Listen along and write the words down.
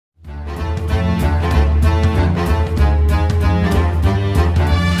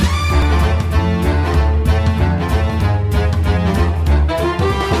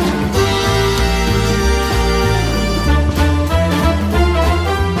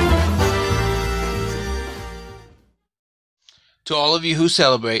To all of you who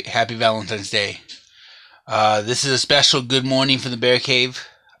celebrate, happy Valentine's Day. This is a special good morning for the Bear Cave,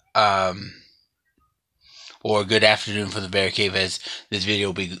 or good afternoon for the Bear Cave, as this video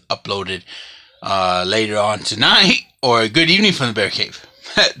will be uploaded later on tonight, or good evening from the Bear Cave.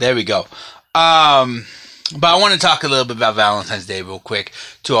 There we go. But I want to talk a little bit about Valentine's Day real quick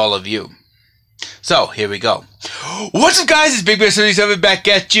to all of you. So, here we go. What's up, guys? It's Big Bear 77 back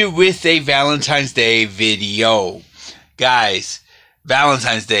at you with a Valentine's Day video. Guys,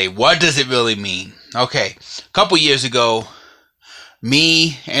 Valentine's Day, what does it really mean? Okay, a couple years ago,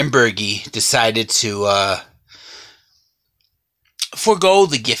 me and Bergie decided to forgo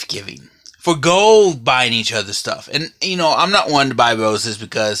the gift giving. Forgo buying each other stuff. And, you know, I'm not one to buy roses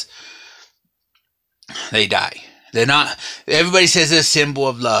because they die. They're not, everybody says they're a symbol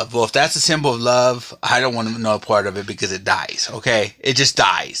of love. Well, if that's a symbol of love, I don't want to know a part of it because it dies, okay? It just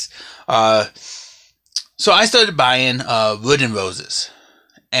dies. So I started buying wooden roses,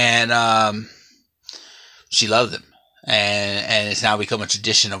 and she loved them, and it's now become a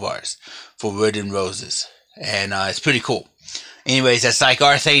tradition of ours for wooden roses, and it's pretty cool. Anyways, that's like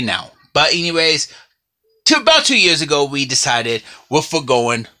our thing now. But anyways, about 2 years ago, we decided we're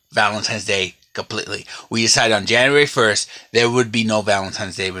foregoing Valentine's Day completely. We decided on January 1st there would be no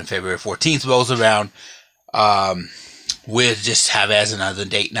Valentine's Day when February 14th rolls around. We'll just have it as another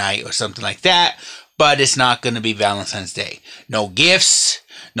date night or something like that. But it's not going to be Valentine's Day. No gifts,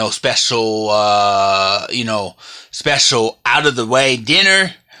 no special, special out of the way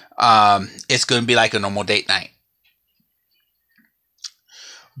dinner. It's going to be like a normal date night.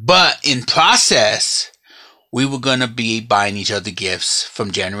 But in process, we were going to be buying each other gifts from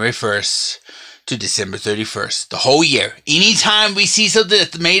January 1st to December 31st. The whole year. Anytime we see something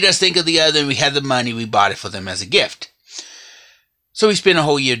that made us think of the other and we had the money, we bought it for them as a gift. So we spent a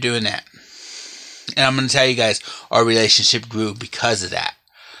whole year doing that. And I'm going to tell you guys, our relationship grew because of that.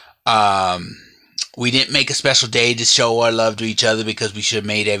 We didn't make a special day to show our love to each other because we should have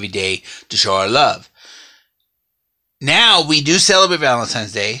made every day to show our love. Now, we do celebrate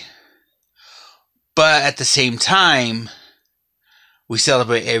Valentine's Day. But at the same time, we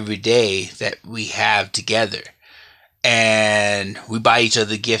celebrate every day that we have together. And we buy each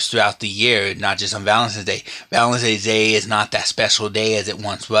other gifts throughout the year, not just on Valentine's Day. Valentine's Day is not that special day as it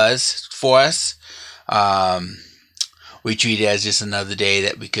once was for us. We treat it as just another day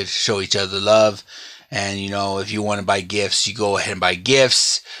that we could show each other love. And, you know, if you want to buy gifts, you go ahead and buy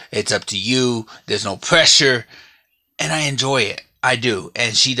gifts. It's up to you. There's no pressure. And I enjoy it. I do.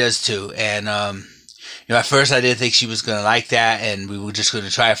 And she does too. And, at first I didn't think she was going to like that. And we were just going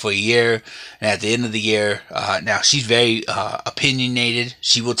to try it for a year. And at the end of the year, now she's very opinionated.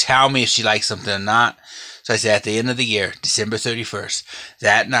 She will tell me if she likes something or not. So I said at the end of the year, December 31st,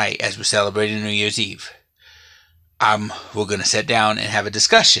 that night, as we're celebrating New Year's Eve, we're going to sit down and have a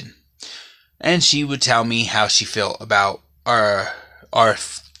discussion. And she would tell me how she felt about our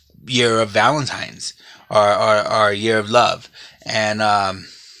year of Valentine's, our year of love. And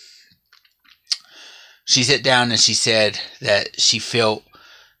she sat down and she said that she felt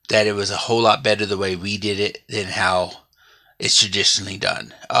that it was a whole lot better the way we did it than how it's traditionally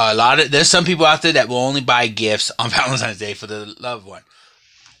done. There's some people out there that will only buy gifts on Valentine's Day for the loved one.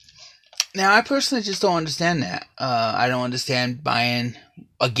 Now, I personally just don't understand that. I don't understand buying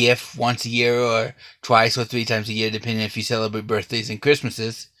a gift once a year or twice or 3 times a year, depending if you celebrate birthdays and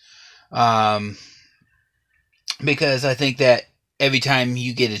Christmases. Because I think that every time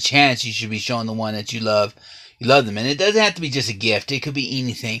you get a chance, you should be showing the one that you love them. And it doesn't have to be just a gift. It could be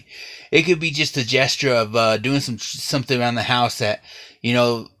anything. It could be just a gesture of doing something around the house that, you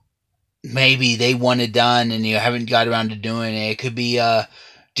know, maybe they wanted done and you haven't got around to doing it. It could be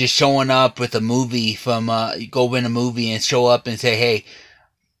just showing up with a movie go rent a movie and show up and say, hey,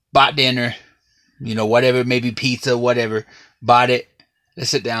 bought dinner, you know, whatever, maybe pizza, whatever, bought it. Let's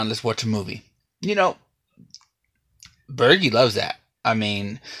sit down, let's watch a movie. You know, Bergie loves that. I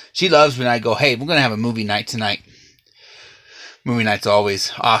mean, she loves when I go, hey, we're going to have a movie night tonight. Movie night's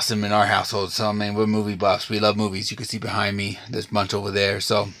always awesome in our household. So, I mean, we're movie buffs. We love movies. You can see behind me, there's a bunch over there.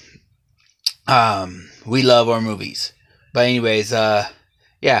 So, we love our movies. But anyways,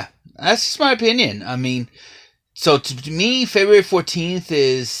 yeah, that's just my opinion. I mean, so to me, February 14th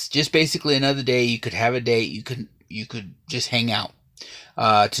is just basically another day. You could have a date. You could just hang out.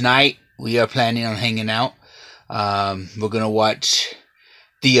 Tonight, we are planning on hanging out. We're going to watch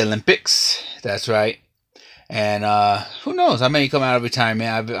the Olympics. That's right. And who knows? I may come out of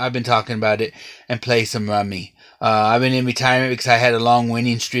retirement. I've been talking about it and play some rummy. I've been in retirement because I had a long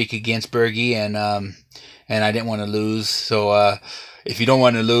winning streak against Bergie, and I didn't want to lose. So if you don't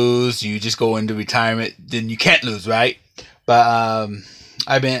want to lose, you just go into retirement. Then you can't lose, right? But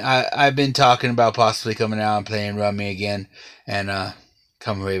I've been talking about possibly coming out and playing Rummy again, and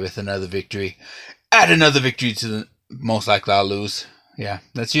come away with another victory. Add another victory to the most likely I'll lose. Yeah,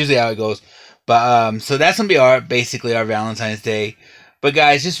 that's usually how it goes. But so that's gonna be basically our Valentine's Day. But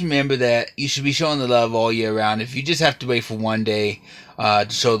guys, just remember that you should be showing the love all year round. If you just have to wait for one day to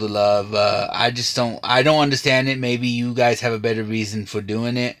show the love, I don't understand it. Maybe you guys have a better reason for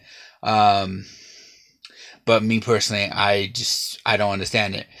doing it. But me personally, I don't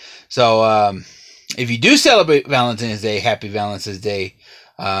understand it. So if you do celebrate Valentine's Day, happy Valentine's Day.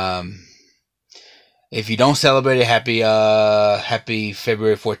 If you don't celebrate it, happy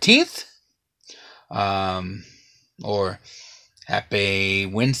February 14th. Or happy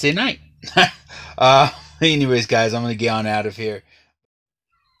Wednesday night. Anyways, guys, I'm going to get on out of here.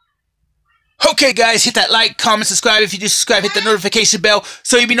 Okay, guys, hit that like, comment, subscribe. If you do subscribe, hit the notification bell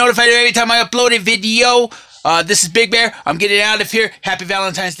so you'll be notified every time I upload a video. This is Big Bear. I'm getting out of here. Happy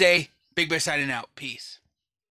Valentine's Day. Big Bear signing out. Peace.